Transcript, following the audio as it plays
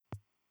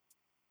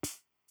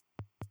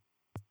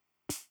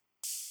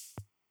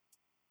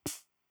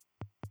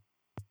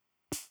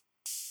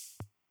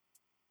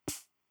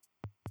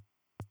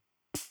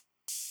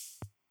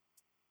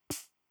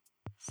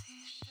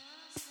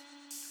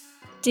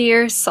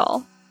Dear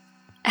soul,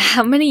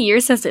 how many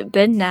years has it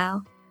been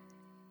now?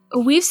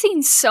 We've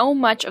seen so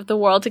much of the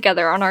world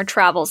together on our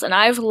travels, and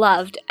I've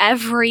loved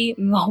every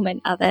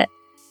moment of it.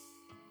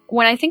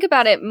 When I think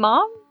about it,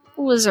 Mom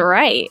was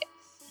right.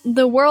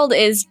 The world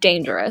is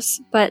dangerous,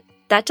 but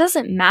that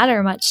doesn't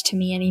matter much to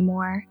me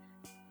anymore.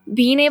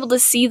 Being able to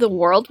see the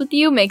world with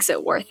you makes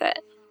it worth it.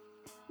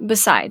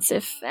 Besides,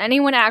 if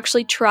anyone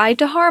actually tried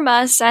to harm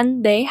us,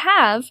 and they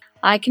have,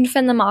 I can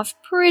fend them off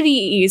pretty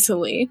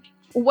easily,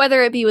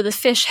 whether it be with a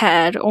fish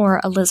head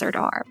or a lizard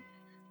arm.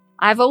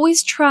 I've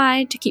always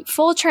tried to keep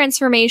full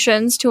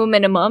transformations to a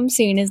minimum,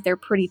 seeing as they're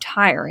pretty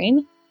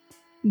tiring.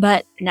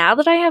 But now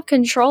that I have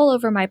control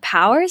over my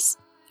powers,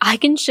 I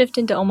can shift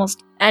into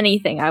almost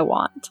anything I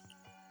want.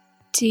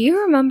 Do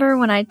you remember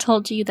when I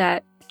told you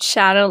that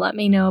Shadow let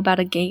me know about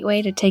a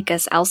gateway to take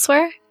us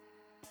elsewhere?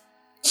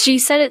 She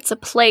said it's a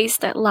place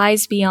that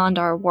lies beyond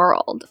our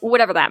world,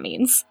 whatever that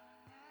means.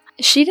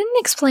 She didn't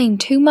explain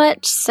too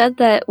much, said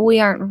that we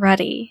aren't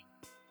ready.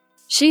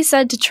 She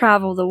said to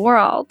travel the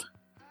world,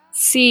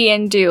 see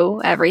and do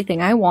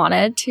everything I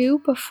wanted to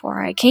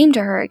before I came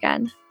to her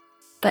again.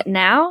 But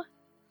now,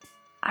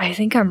 I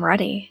think I'm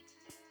ready.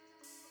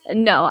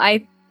 No,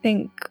 I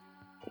think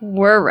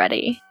we're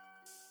ready.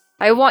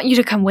 I want you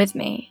to come with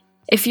me.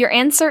 If your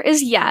answer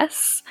is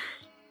yes,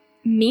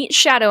 meet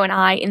Shadow and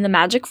I in the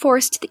magic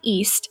forest to the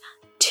east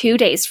 2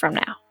 days from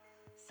now.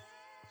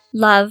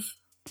 Love,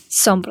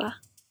 Sombra.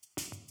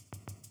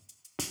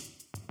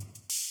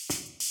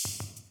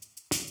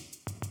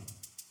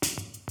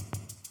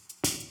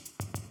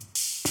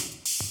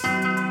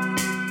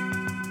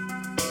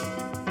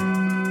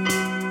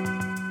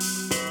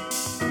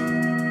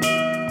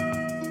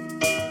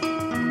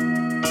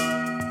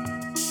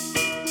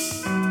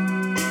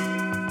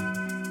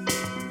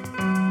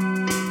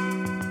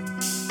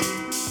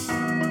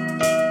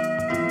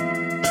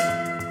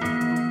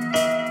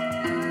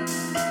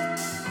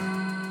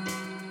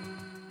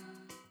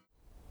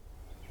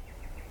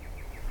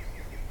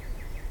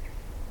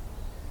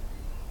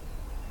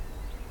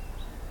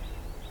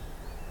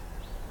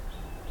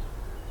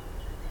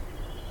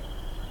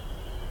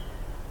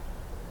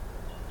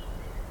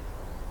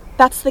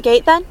 That's the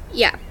gate, then?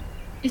 Yeah.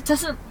 It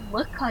doesn't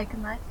look like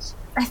much.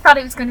 I thought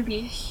it was going to be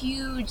a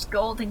huge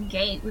golden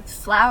gate with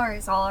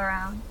flowers all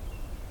around.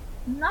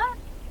 Not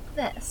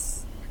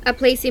this. A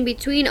place in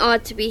between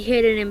ought to be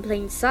hidden in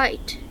plain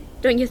sight,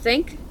 don't you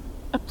think?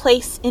 A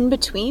place in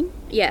between?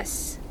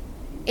 Yes.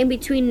 In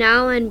between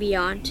now and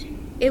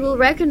beyond. It will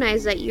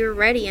recognize that you're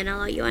ready and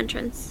allow you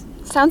entrance.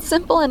 Sounds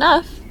simple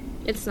enough.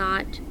 It's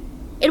not.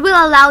 It will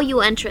allow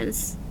you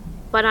entrance,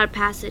 but not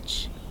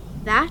passage.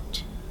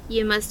 That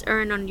you must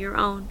earn on your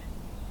own.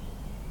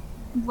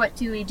 What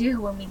do we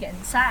do when we get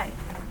inside?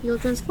 You'll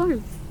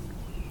transform.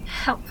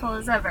 Helpful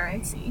as ever,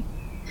 I see.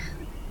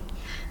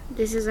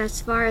 This is as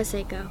far as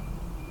I go.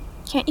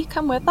 Can't you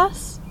come with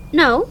us?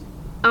 No,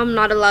 I'm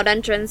not allowed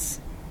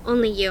entrance.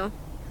 Only you.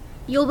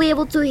 You'll be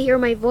able to hear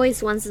my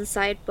voice once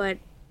inside, but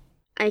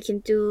I can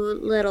do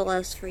little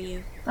else for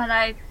you. But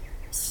I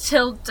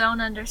still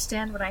don't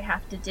understand what I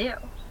have to do.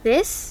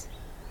 This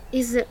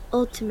is the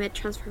ultimate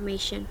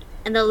transformation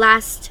and the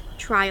last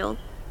trial.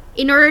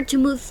 In order to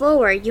move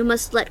forward, you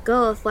must let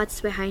go of what's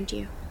behind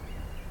you.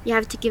 You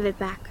have to give it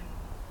back.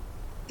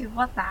 Give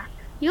what back?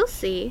 You'll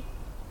see.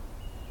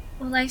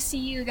 Will I see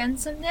you again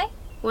someday?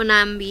 When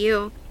I'm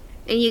you,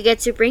 and you get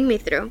to bring me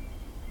through.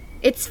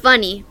 It's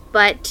funny,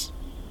 but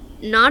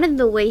not in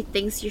the way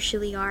things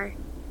usually are.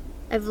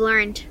 I've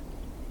learned.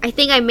 I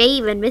think I may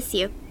even miss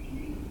you.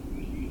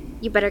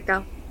 You better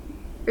go.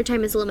 Your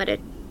time is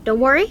limited. Don't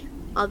worry,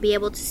 I'll be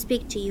able to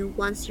speak to you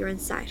once you're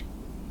inside.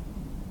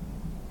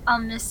 I'll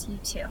miss you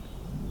too,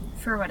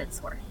 for what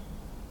it's worth.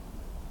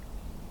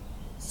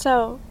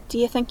 So, do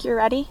you think you're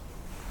ready?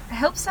 I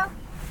hope so.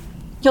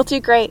 You'll do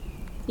great.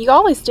 You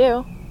always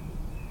do.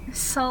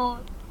 So,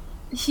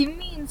 you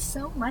mean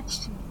so much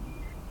to me.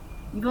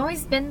 You've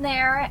always been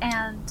there,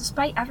 and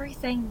despite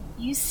everything,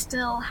 you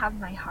still have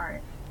my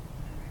heart.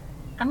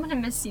 I'm gonna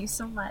miss you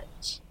so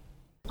much.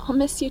 I'll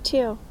miss you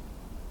too.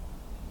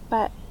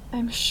 But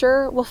I'm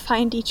sure we'll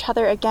find each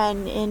other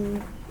again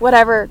in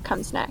whatever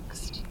comes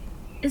next.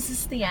 Is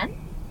this the end?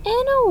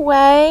 In a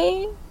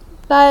way,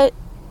 but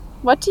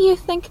what do you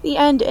think the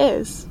end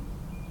is?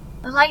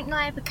 The light and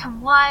I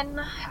become one.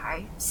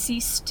 I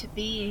cease to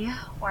be,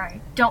 or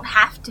I don't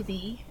have to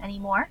be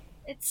anymore.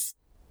 It's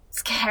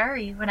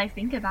scary when I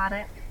think about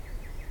it.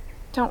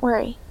 Don't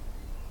worry.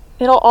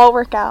 It'll all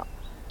work out.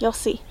 You'll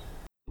see.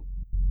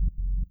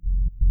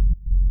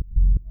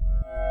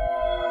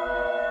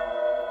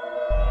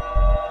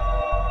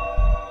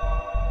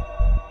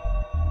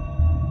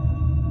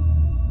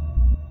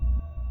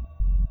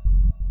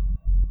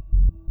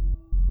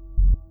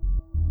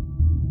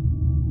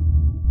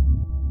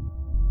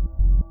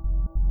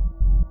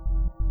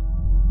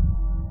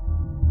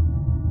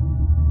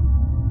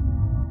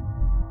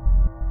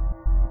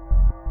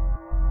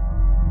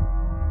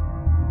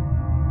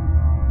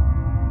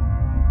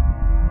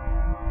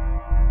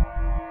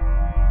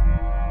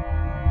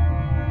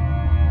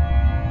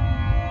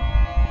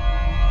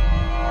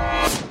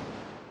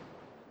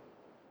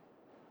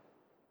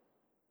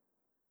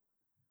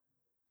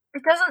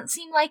 It doesn't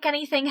seem like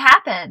anything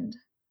happened.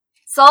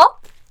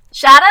 Soul?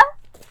 Shadow?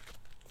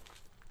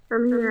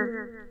 I'm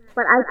here,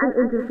 but I can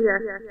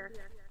interfere.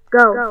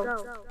 Go.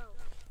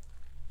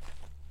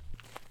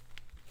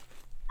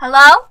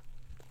 Hello?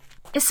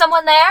 Is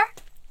someone there?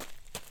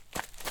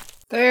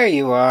 There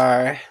you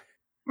are.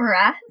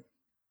 Rat?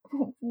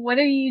 What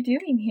are you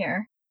doing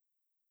here?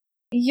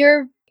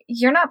 You're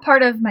not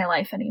part of my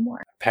life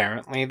anymore.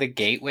 Apparently the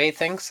gateway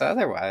thinks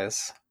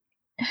otherwise.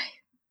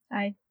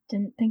 I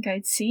didn't think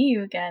I'd see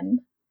you again.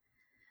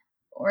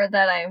 Or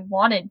that I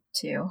wanted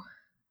to.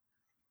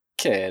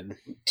 Kid.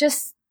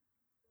 Just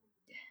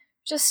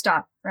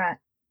stop, Rat.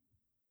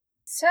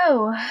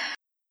 So,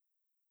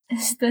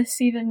 is this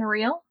even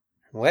real?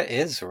 What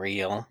is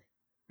real?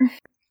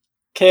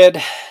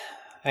 Kid,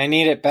 I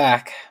need it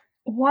back.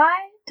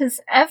 Why does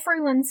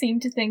everyone seem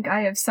to think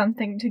I have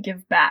something to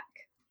give back?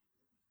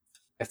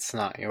 It's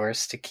not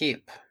yours to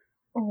keep.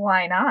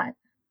 Why not?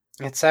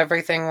 It's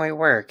everything we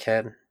were,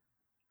 kid.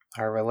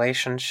 Our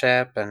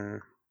relationship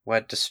and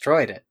what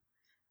destroyed it.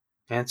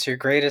 It's your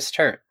greatest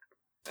hurt.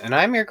 And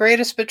I'm your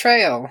greatest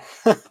betrayal.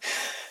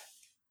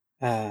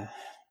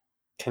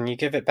 Can you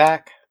give it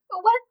back?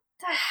 What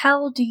the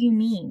hell do you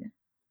mean?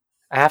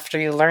 After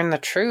you learn the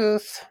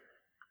truth,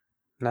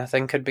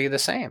 nothing could be the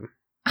same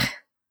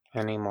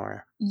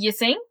anymore. You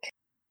think?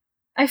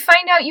 I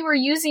find out you were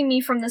using me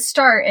from the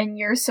start and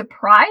you're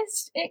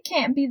surprised it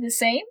can't be the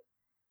same?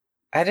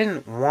 I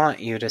didn't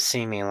want you to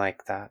see me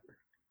like that.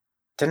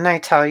 Didn't I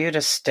tell you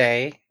to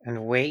stay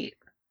and wait?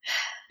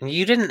 And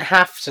you didn't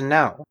have to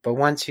know, but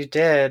once you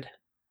did,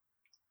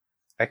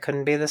 I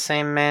couldn't be the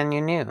same man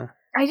you knew.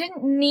 I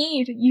didn't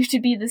need you to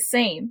be the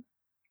same.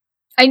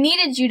 I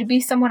needed you to be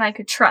someone I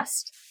could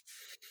trust.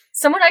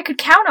 Someone I could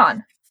count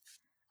on.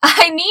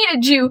 I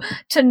needed you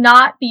to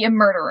not be a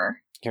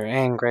murderer. You're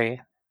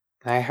angry.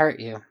 I hurt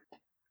you.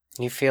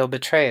 You feel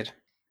betrayed.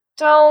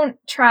 Don't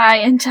try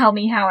and tell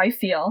me how I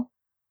feel.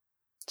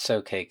 It's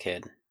okay,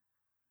 kid.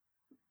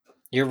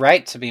 You're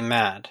right to be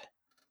mad.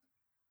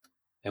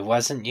 It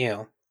wasn't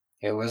you.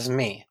 It was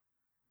me.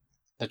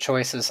 The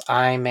choices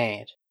I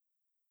made.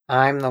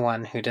 I'm the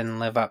one who didn't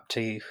live up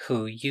to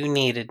who you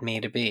needed me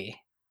to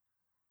be.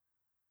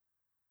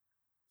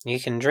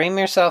 You can dream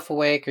yourself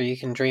awake or you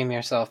can dream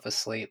yourself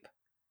asleep.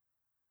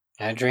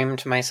 I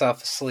dreamed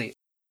myself asleep.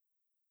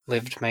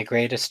 Lived my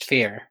greatest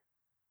fear.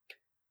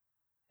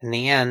 In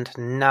the end,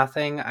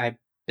 nothing I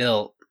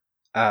built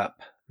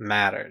up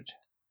mattered.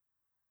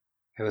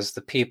 It was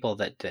the people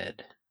that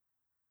did.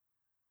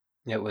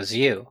 It was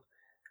you.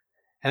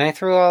 And I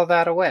threw all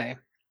that away.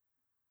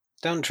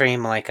 Don't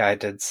dream like I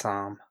did,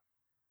 Som.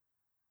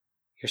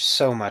 You're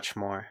so much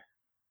more.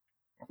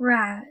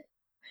 Rat.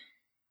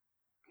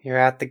 You're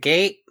at the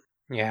gate.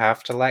 You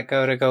have to let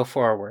go to go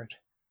forward.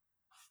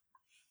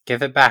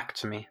 Give it back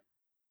to me.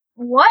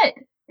 What?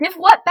 Give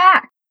what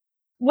back?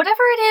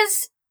 Whatever it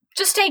is,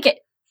 just take it.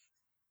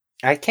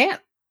 I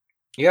can't.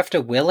 You have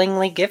to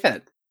willingly give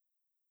it.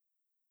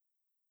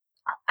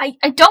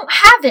 I don't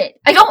have it.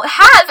 I don't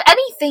have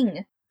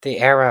anything. The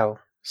arrow.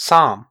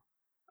 Som.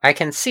 I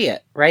can see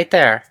it. Right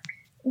there.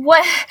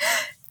 What?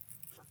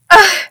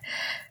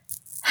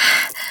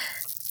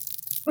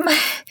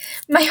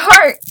 My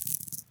heart.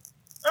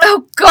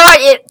 Oh god,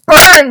 it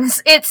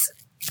burns. It's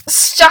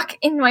stuck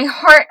in my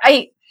heart.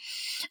 I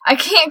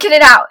can't get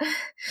it out.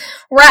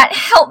 Rat,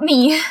 help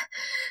me.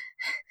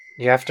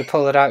 You have to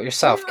pull it out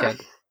yourself,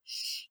 kid.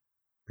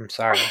 I'm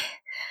sorry.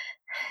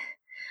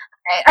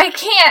 I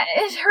can't.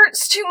 It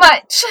hurts too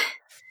much.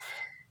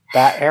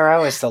 That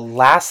arrow is the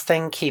last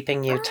thing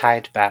keeping you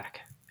tied back.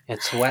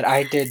 It's what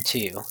I did to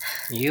you.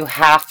 You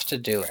have to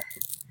do it.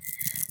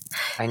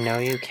 I know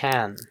you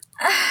can.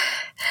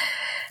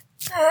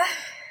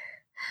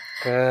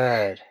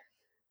 Good.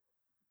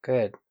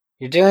 Good.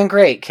 You're doing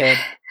great, kid.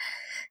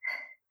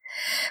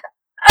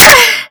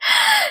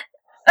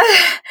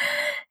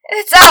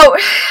 It's out.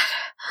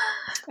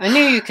 I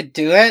knew you could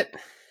do it.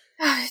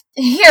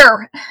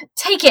 Here,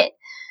 take it.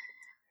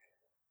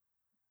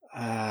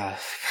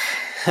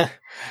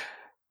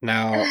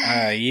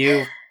 No,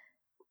 you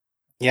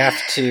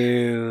have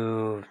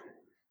to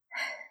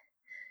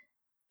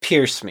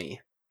pierce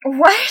me.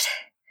 What?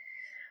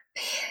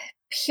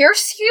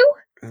 Pierce you?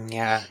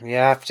 Yeah, you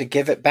have to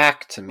give it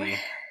back to me.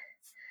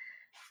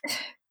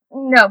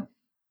 No.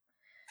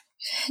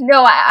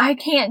 No, I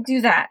can't do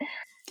that.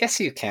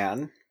 Yes, you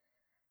can.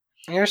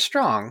 You're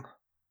strong.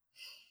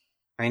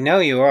 I know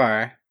you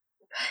are.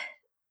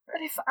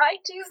 But if I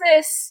do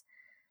this,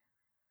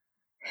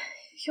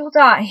 you'll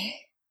die.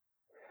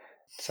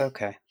 It's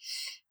okay.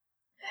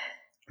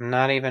 I'm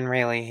not even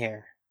really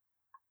here.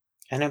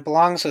 And it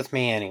belongs with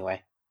me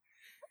anyway.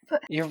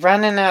 But you're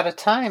running out of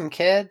time,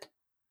 kid.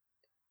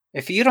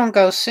 If you don't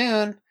go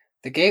soon,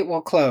 the gate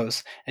will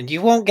close, and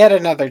you won't get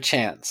another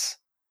chance.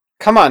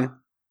 Come on.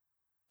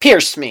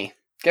 Pierce me.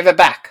 Give it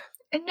back.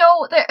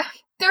 No,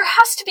 there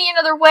has to be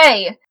another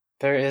way.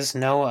 There is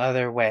no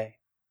other way.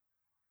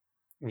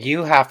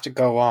 You have to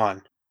go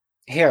on.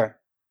 Here,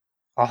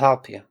 I'll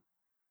help you.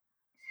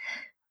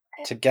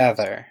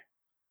 Together.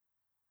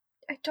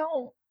 I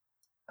don't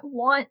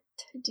want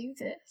to do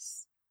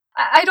this.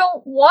 I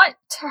don't want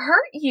to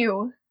hurt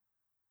you.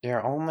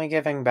 You're only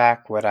giving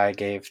back what I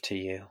gave to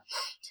you.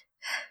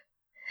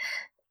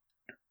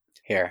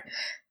 Here.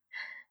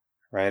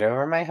 Right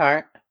over my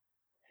heart.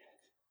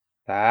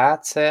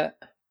 That's it.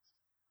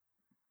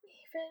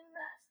 Even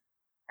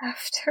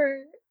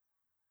after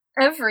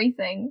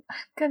everything, I'm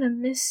gonna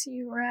miss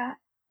you, Rat.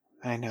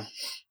 I know.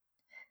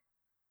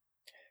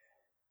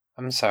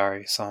 I'm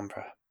sorry,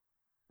 Sombra.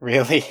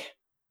 Really?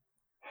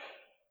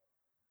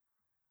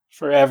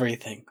 For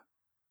everything.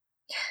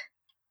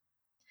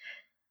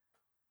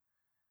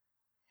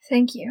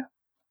 Thank you.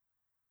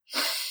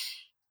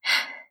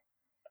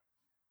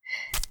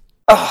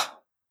 Ah.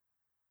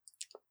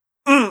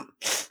 Mm.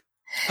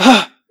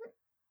 Ah.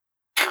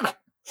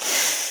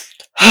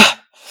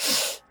 Ah.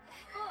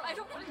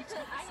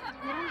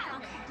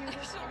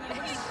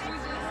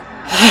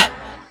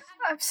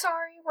 I'm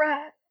sorry,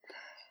 Rat.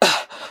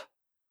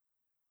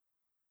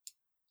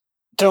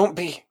 Don't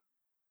be.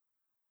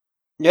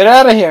 Get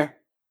out of here.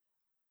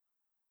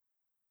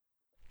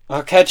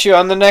 I'll catch you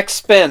on the next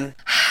spin.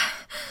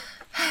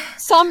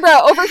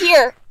 Sombra, over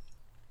here!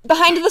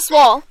 Behind this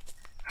wall.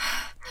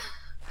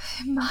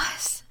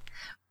 Moss.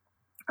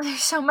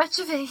 There's so much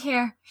of it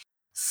here.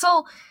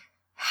 Sol,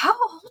 how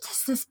old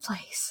is this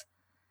place?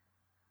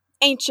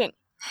 Ancient.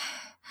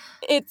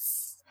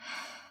 It's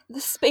the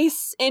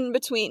space in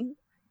between.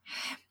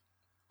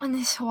 And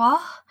this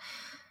wall?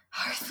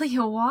 Hardly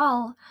a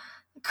wall.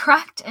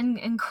 Cracked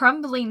and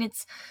crumbling.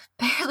 It's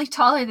barely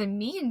taller than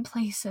me in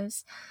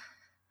places.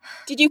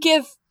 Did you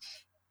give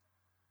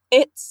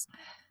it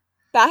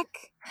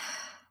back?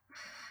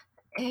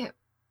 It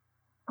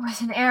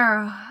was an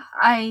arrow.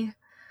 I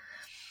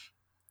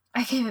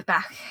gave it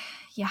back.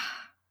 Yeah.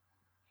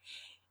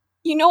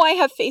 You know I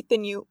have faith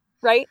in you,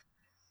 right?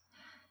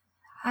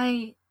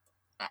 I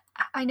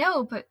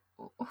know, but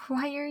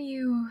why are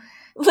you...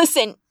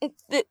 Listen,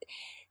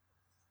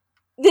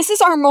 this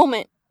is our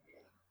moment.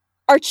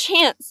 Our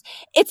chance.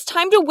 It's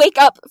time to wake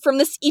up from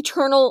this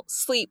eternal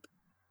sleep.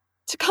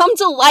 To come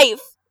to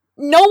life.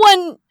 No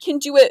one can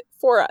do it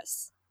for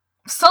us.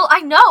 Sol,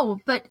 I know,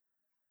 but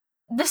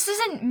this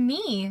isn't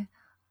me.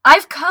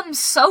 I've come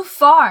so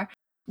far.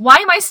 Why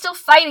am I still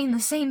fighting the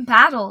same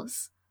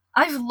battles?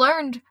 I've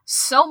learned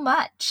so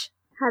much.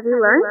 Have you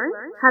learned?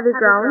 Have you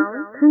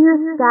grown? Turn your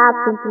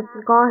scabs into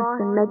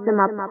scars and make them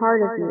a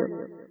part of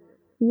you.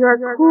 You are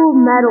cool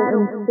metal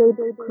in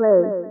shaped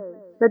clay.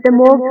 Let the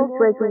mold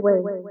break away.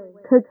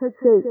 Take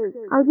shape.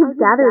 I'll just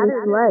gather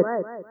this lead.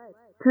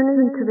 Turn it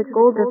into the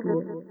gold of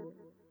you.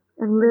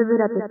 And leave it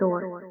at the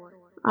door.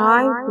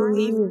 I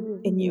believe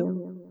in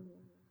you.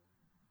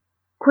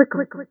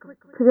 Quickly,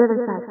 to the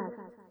other side.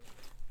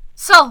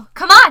 Sol,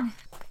 come on!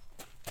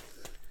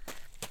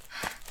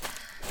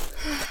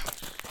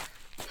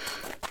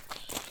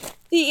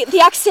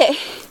 The exit.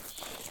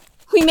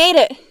 We made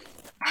it.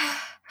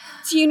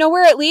 Do you know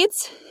where it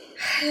leads?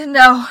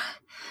 No,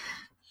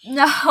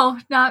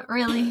 not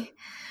really.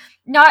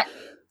 Not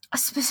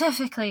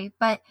specifically,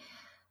 but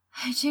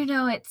I do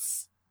know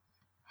it's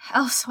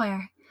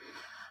elsewhere.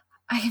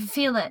 I can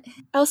feel it.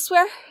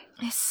 Elsewhere?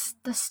 It's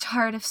the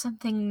start of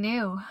something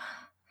new.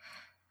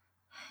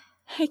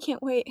 I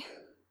can't wait.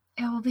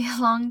 It will be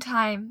a long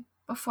time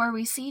before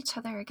we see each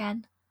other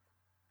again.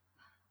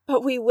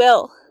 But we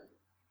will.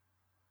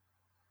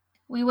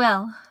 We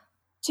will.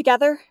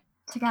 Together?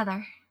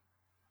 Together.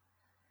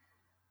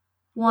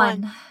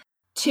 1,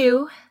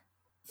 2,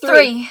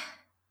 3.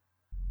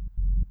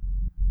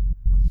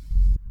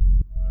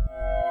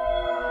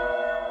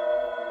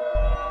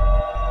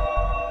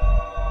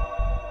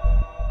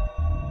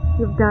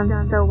 You've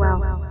done so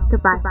well.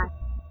 Goodbye.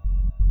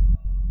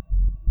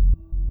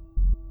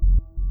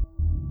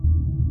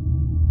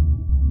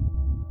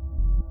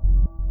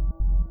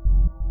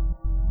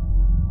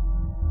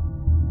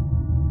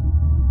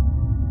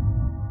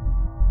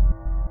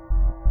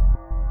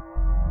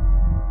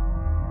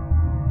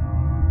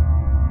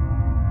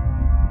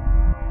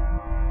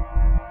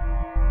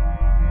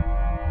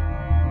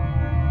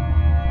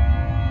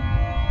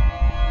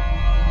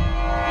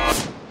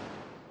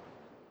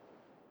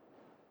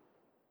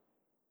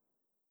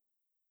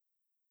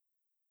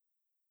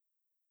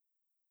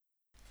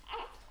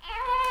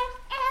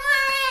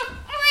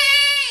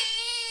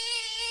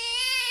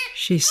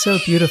 She's so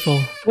beautiful.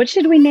 What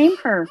should we name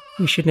her?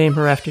 You should name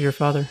her after your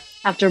father.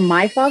 After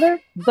my father?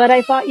 But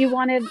I thought you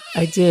wanted...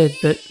 I did,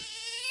 but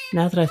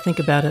now that I think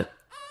about it,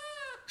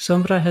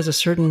 Sombra has a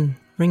certain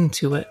ring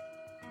to it.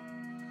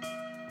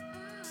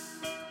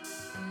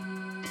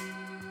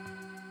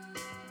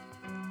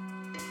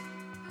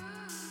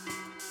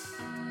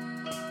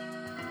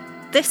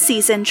 This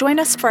season, join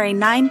us for a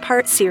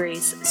 9-part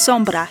series,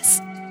 Sombras,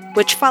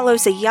 which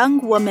follows a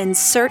young woman's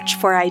search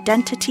for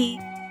identity,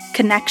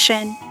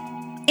 connection,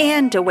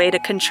 and a way to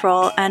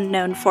control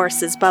unknown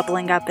forces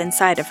bubbling up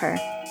inside of her.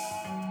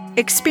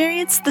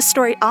 Experience the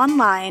story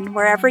online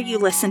wherever you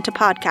listen to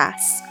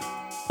podcasts,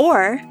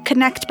 or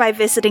connect by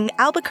visiting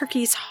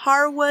Albuquerque's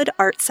Harwood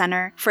Art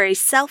Center for a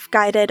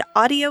self-guided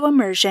audio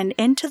immersion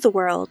into the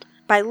world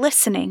by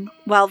listening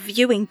while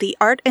viewing the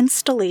art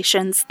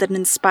installations that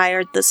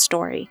inspired the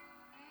story.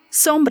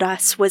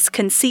 Sombras was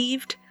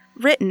conceived,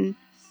 written,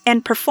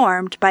 and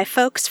performed by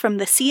folks from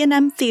the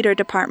C&M Theater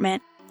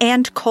Department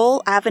and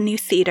Cole Avenue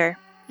Theater,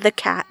 The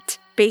Cat,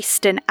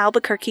 based in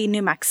Albuquerque,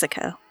 New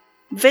Mexico.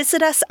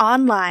 Visit us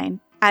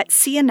online at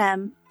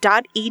cnm.edu/cat.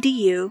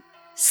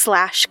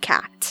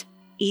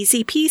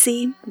 Easy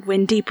peasy,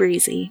 windy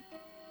breezy.